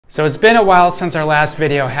So it's been a while since our last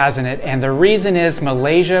video, hasn't it? And the reason is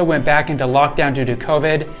Malaysia went back into lockdown due to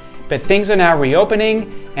COVID, but things are now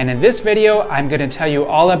reopening. And in this video, I'm going to tell you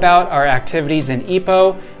all about our activities in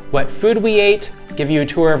Ipoh, what food we ate, give you a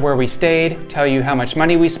tour of where we stayed, tell you how much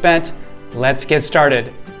money we spent. Let's get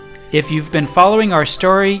started. If you've been following our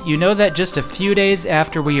story, you know that just a few days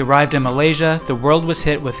after we arrived in Malaysia, the world was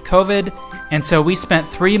hit with COVID, and so we spent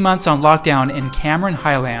 3 months on lockdown in Cameron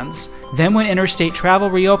Highlands. Then when interstate travel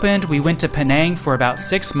reopened, we went to Penang for about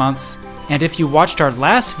 6 months, and if you watched our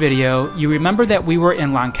last video, you remember that we were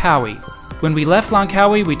in Langkawi. When we left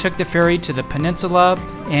Langkawi, we took the ferry to the peninsula,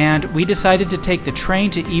 and we decided to take the train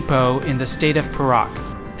to Ipoh in the state of Perak.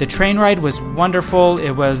 The train ride was wonderful. It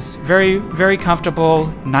was very comfortable,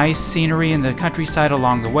 nice scenery in the countryside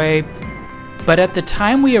along the way. But at the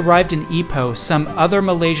time we arrived in Ipoh, some other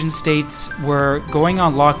Malaysian states were going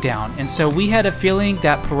on lockdown, and so we had a feeling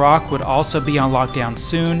that Perak would also be on lockdown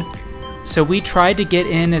soon. So we tried to get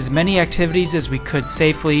in as many activities as we could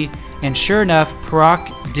safely, and sure enough, Perak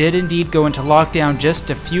did indeed go into lockdown just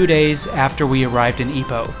a few days after we arrived in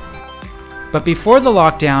Ipoh. But before the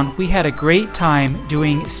lockdown, we had a great time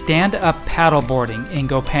doing stand-up paddleboarding in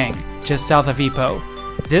Gopeng, just south of Ipoh.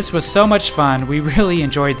 This was so much fun. We really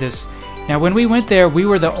enjoyed this. Now when we went there, we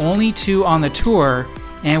were the only two on the tour,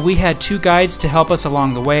 and we had 2 guides to help us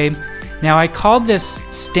along the way. Now I called this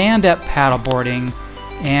stand-up paddleboarding,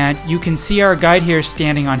 and you can see our guide here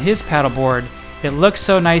standing on his paddleboard. It looks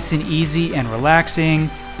so nice and easy and relaxing,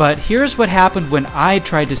 but here's what happened when I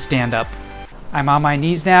tried to stand up. I'm on my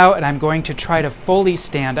knees now, and I'm going to try to fully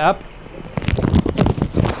stand up.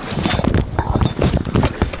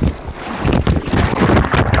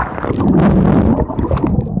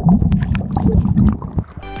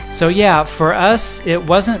 So yeah, for us, it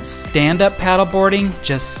wasn't stand-up paddleboarding,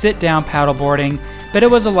 just sit-down paddleboarding, but it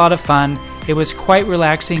was a lot of fun. It was quite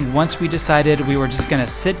relaxing once we decided we were just going to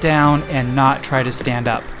sit down and not try to stand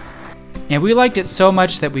up. And we liked it so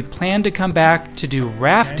much that we planned to come back to do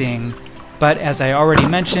rafting, but as I already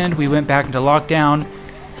mentioned, we went back into lockdown.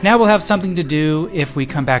 Now we'll have something to do if we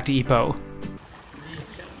come back to Ipoh.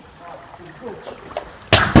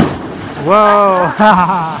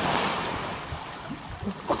 Whoa!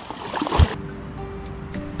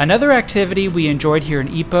 Another activity we enjoyed here in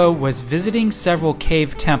Ipoh was visiting several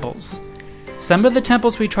cave temples. Some of the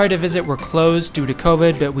temples we tried to visit were closed due to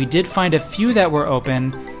COVID, but we did find a few that were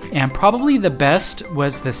open, and probably the best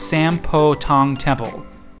was the Sampo Tong Temple.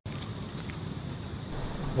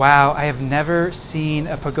 Wow, I have never seen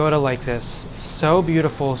a pagoda like this. So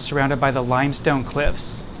beautiful, surrounded by the limestone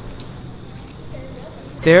cliffs.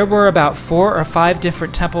 There were about 4 or 5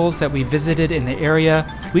 different temples that we visited in the area.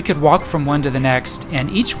 We could walk from one to the next, and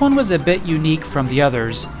each one was a bit unique from the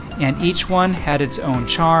others, and each one had its own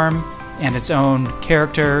charm and its own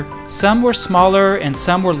character. Some were smaller and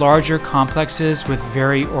some were larger complexes with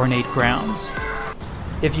very ornate grounds.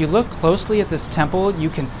 If you look closely at this temple, you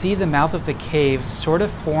can see the mouth of the cave sort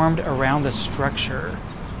of formed around the structure.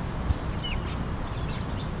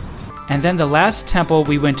 And then the last temple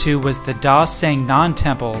we went to was the Da Sang Nan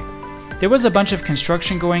Temple. There was a bunch of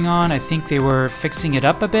construction going on. I think they were fixing it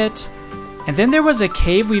up a bit. And then there was a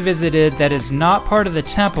cave we visited that is not part of the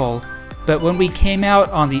temple, but when we came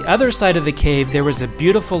out on the other side of the cave, there was a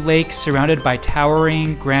beautiful lake surrounded by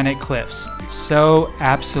towering granite cliffs. So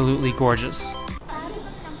absolutely gorgeous.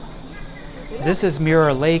 This is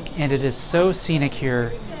Mirror Lake, and it is so scenic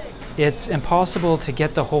here. It's impossible to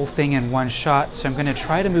get the whole thing in one shot, so I'm going to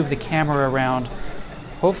try to move the camera around.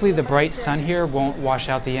 Hopefully the bright sun here won't wash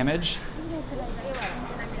out the image.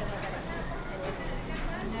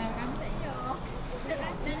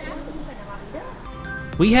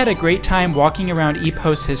 We had a great time walking around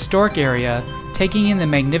Ipoh's historic area, taking in the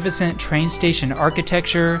magnificent train station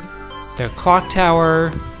architecture, the clock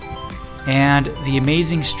tower, and the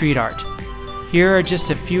amazing street art. Here are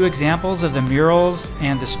just a few examples of the murals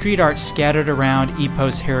and the street art scattered around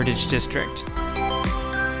Ipoh's Heritage District.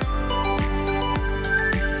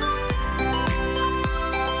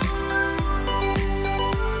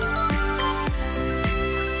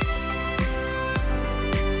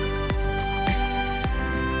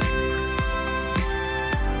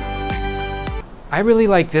 I really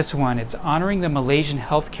like this one. It's honoring the Malaysian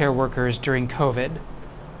healthcare workers during COVID.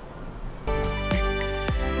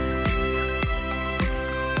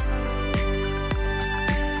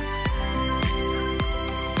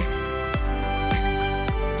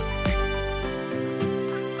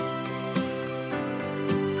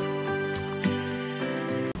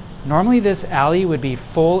 Normally this alley would be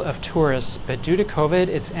full of tourists, but due to COVID,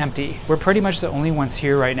 it's empty. We're pretty much the only ones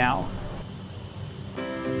here right now.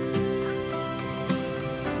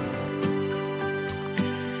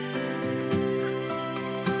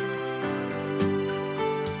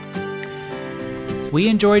 we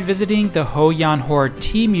enjoyed visiting the Ho Yan Hor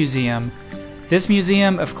Tea Museum. This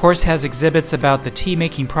museum, of course, has exhibits about the tea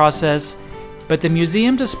making process, but the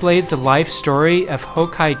museum displays the life story of Ho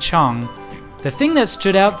Kai Chang. The thing that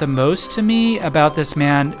stood out the most to me about this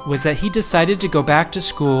man was that he decided to go back to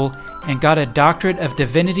school and got a Doctorate of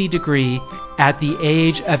Divinity degree at the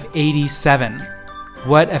age of 87.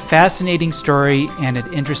 What a fascinating story and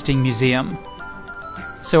an interesting museum.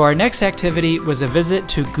 So our next activity was a visit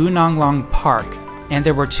to Gunanglong Park, and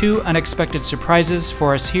there were two unexpected surprises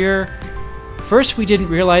for us here. First, we didn't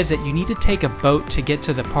realize that you need to take a boat to get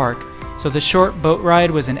to the park, so the short boat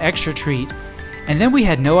ride was an extra treat. And then we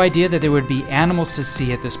had no idea that there would be animals to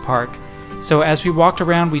see at this park. So as we walked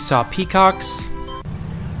around, we saw peacocks.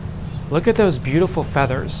 Look at those beautiful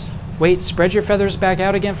feathers. Wait, spread your feathers back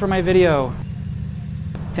out again for my video.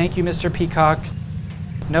 Thank you, Mr. Peacock.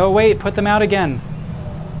 No, wait, put them out again.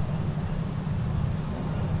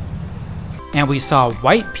 And we saw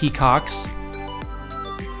white peacocks.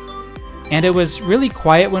 And it was really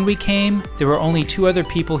quiet when we came. There were only 2 other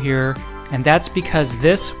people here, and that's because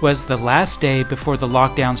this was the last day before the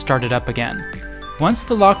lockdown started up again. Once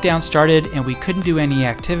the lockdown started and we couldn't do any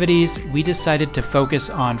activities, we decided to focus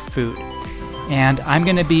on food. And I'm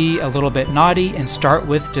gonna be a little bit naughty and start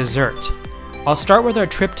with dessert. I'll start with our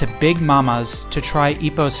trip to Big Mama's to try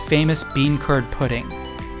Ipoh's famous bean curd pudding.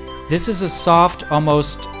 This is a soft,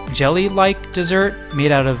 almost jelly-like dessert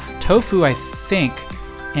made out of tofu, I think,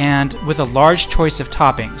 and with a large choice of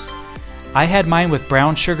toppings. I had mine with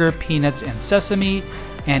brown sugar, peanuts, and sesame,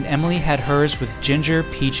 and Emily had hers with ginger,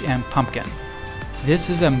 peach, and pumpkin. This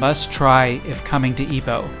is a must-try if coming to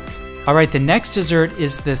Ipoh. Alright, the next dessert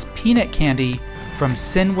is this peanut candy from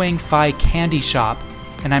Sin Wang Fai Candy Shop,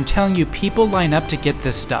 and I'm telling you, people line up to get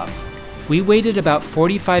this stuff. We waited about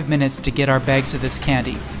 45 minutes to get our bags of this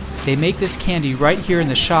candy. They make this candy right here in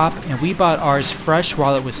the shop, and we bought ours fresh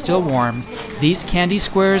while it was still warm. These candy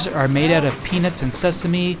squares are made out of peanuts and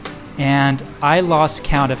sesame, and I lost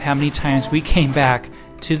count of how many times we came back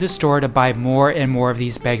to the store to buy more and more of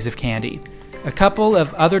these bags of candy. A couple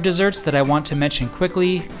of other desserts that I want to mention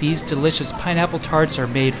quickly. These delicious pineapple tarts are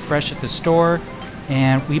made fresh at the store,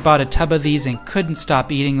 and we bought a tub of these and couldn't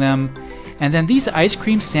stop eating them. And then these ice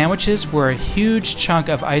cream sandwiches were a huge chunk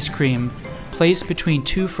of ice cream placed between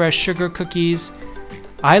 2 fresh sugar cookies.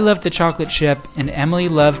 I loved the chocolate chip, and Emily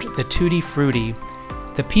loved the Tutti Frutti.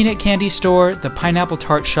 The peanut candy store, the pineapple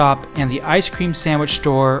tart shop, and the ice cream sandwich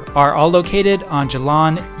store are all located on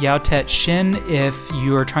Jalan Yaotet Shin if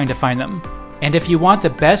you are trying to find them. And if you want the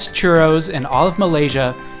best churros in all of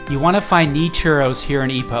Malaysia, you want to find Ni Churros here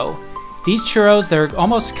in Ipoh. These churros, they're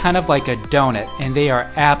almost kind of like a donut, and they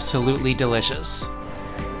are absolutely delicious.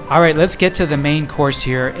 Alright, let's get to the main course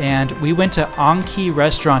here, and we went to Ong Ki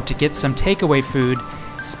restaurant to get some takeaway food,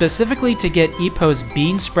 specifically to get Ipoh's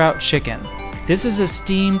bean sprout chicken. This is a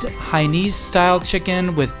steamed Hainese style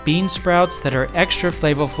chicken with bean sprouts that are extra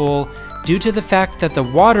flavorful due to the fact that the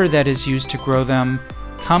water that is used to grow them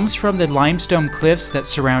comes from the limestone cliffs that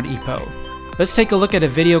surround Ipoh. Let's take a look at a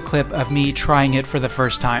video clip of me trying it for the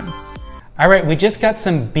first time. Alright, we just got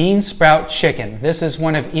some bean sprout chicken. This is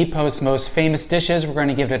one of Ipoh's most famous dishes. We're going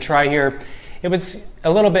to give it a try here. It was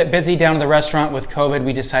a little bit busy down in the restaurant with COVID.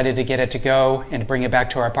 We decided to get it to go and bring it back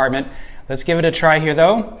to our apartment. Let's give it a try here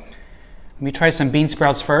though. Let me try some bean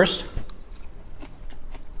sprouts first.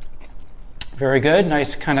 Very good,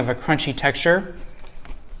 nice kind of a crunchy texture.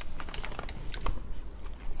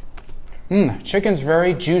 Chicken's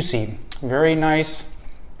very juicy, very nice,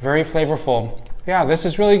 very flavorful. Yeah, this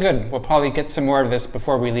is really good. We'll probably get some more of this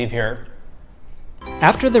before we leave here.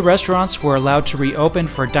 After the restaurants were allowed to reopen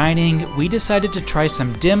for dining, we decided to try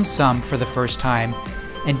some dim sum for the first time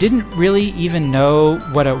and didn't really even know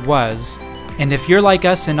what it was. And if you're like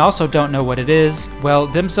us and also don't know what it is, well,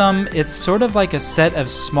 dim sum, it's sort of like a set of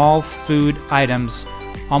small food items,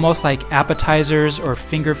 almost like appetizers or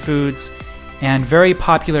finger foods, and very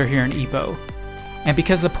popular here in Ipoh. And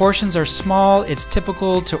because the portions are small, it's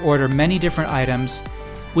typical to order many different items.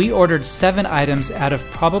 We ordered 7 items out of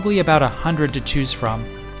probably about 100 to choose from.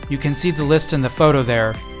 You can see the list in the photo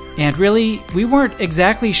there. And really, we weren't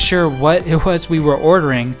exactly sure what it was we were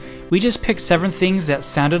ordering. We just picked 7 things that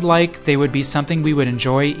sounded like they would be something we would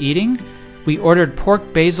enjoy eating. We ordered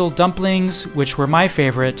pork basil dumplings, which were my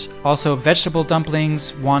favorite, also vegetable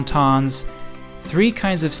dumplings, wontons, 3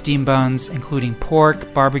 kinds of steam buns, including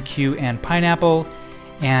pork, barbecue, and pineapple,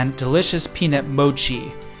 and delicious peanut mochi,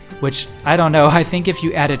 which, I don't know, I think if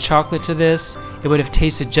you added chocolate to this, it would have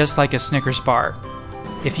tasted just like a Snickers bar.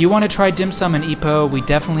 If you want to try dim sum in Ipoh, we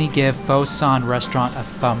definitely give Pho San Restaurant a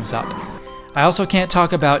thumbs up. I also can't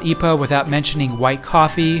talk about Ipoh without mentioning white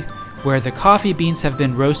coffee. where the coffee beans have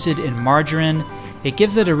been roasted in margarine. It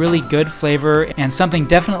gives it a really good flavor and something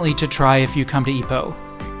definitely to try if you come to Ipoh.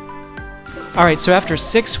 Alright, so after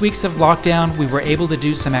 6 weeks of lockdown, we were able to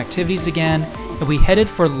do some activities again, and we headed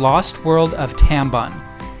for Lost World of Tambun.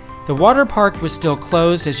 The water park was still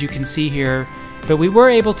closed, as you can see here, but we were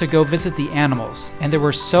able to go visit the animals, and there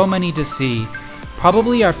were so many to see.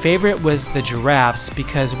 Probably our favorite was the giraffes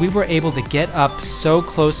because we were able to get up so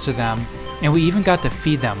close to them, and we even got to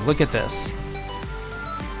feed them. Look at this.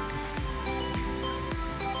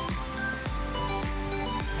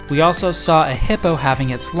 We also saw a hippo having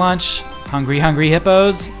its lunch. Hungry, hungry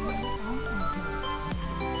hippos.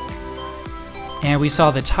 And we saw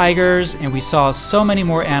the tigers, and we saw so many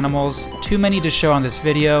more animals, too many to show on this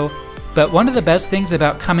video. But one of the best things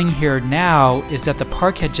about coming here now is that the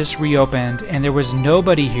park had just reopened and there was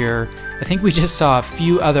nobody here. I think we just saw a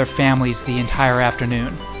few other families the entire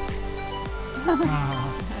afternoon.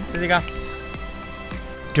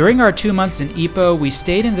 During our 2 months in Ipoh, we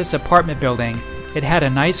stayed in this apartment building. It had a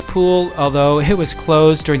nice pool, although it was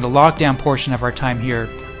closed during the lockdown portion of our time here.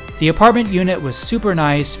 The apartment unit was super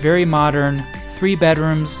nice, very modern, 3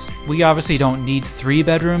 bedrooms. We obviously don't need 3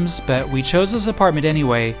 bedrooms, but we chose this apartment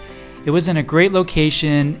anyway. It was in a great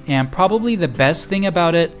location, and probably the best thing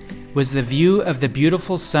about it was the view of the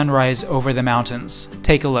beautiful sunrise over the mountains.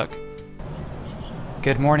 Take a look.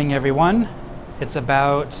 Good morning, everyone. It's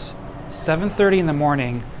about 7:30 in the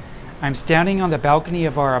morning. I'm standing on the balcony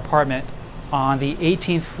of our apartment on the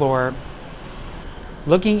 18th floor,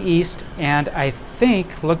 looking east, and I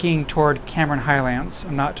think looking toward Cameron Highlands.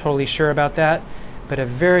 I'm not totally sure about that, but a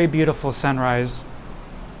very beautiful sunrise.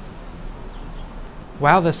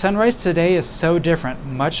 Wow, the sunrise today is so different,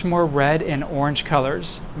 much more red and orange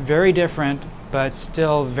colors. Very different, but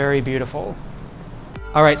still very beautiful.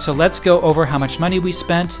 All right, so let's go over how much money we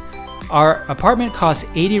spent. Our apartment costs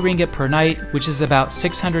 80 ringgit per night, which is about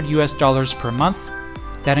 $600 per month.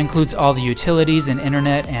 That includes all the utilities and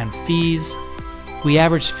internet and fees. We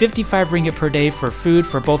averaged 55 ringgit per day for food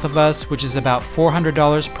for both of us, which is about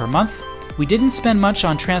 $400 per month. We didn't spend much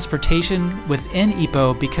on transportation within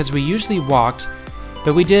Ipoh because we usually walked,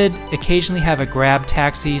 but we did occasionally have a Grab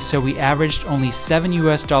taxi, so we averaged only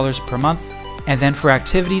 $7 per month. And then for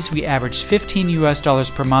activities, we averaged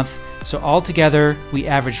 $15 per month. So altogether, we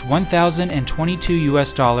averaged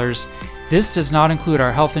 $1,022. This does not include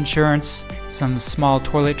our health insurance, some small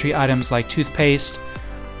toiletry items like toothpaste,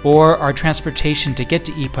 or our transportation to get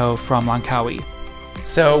to Ipoh from Langkawi.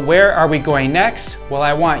 So where are we going next? Well,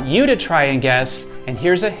 I want you to try and guess, and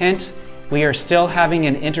here's a hint. We are still having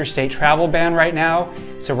an interstate travel ban right now,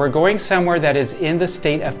 so we're going somewhere that is in the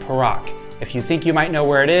state of Perak. If you think you might know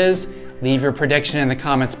where it is, leave your prediction in the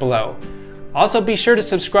comments below. Also, be sure to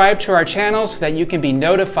subscribe to our channel so that you can be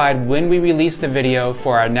notified when we release the video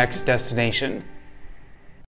for our next destination.